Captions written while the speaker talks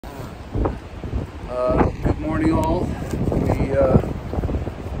Good morning, all.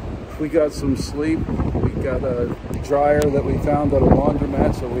 We got some sleep. We got a dryer that we found at a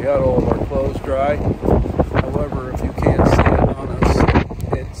laundromat, so we had all of our clothes dry. However, if you can't see it on us,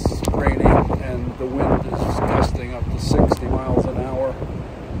 it's raining and the wind is gusting up to 60 miles an hour.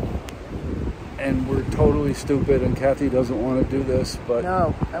 And we're totally stupid, and Kathy doesn't want to do this, but...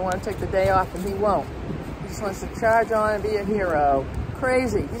 No, I want to take the day off, and he won't. He just wants to charge on and be a hero.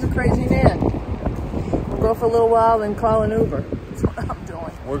 Crazy. He's a crazy man. We'll go for a little while and call an Uber. That's what I'm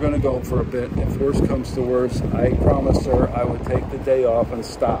doing. We're going to go for a bit. If worse comes to worse, I promised her I would take the day off and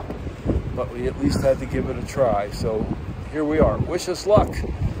stop. But we at least had to give it a try. So here we are. Wish us luck.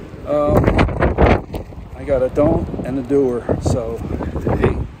 I got a don't and a doer. So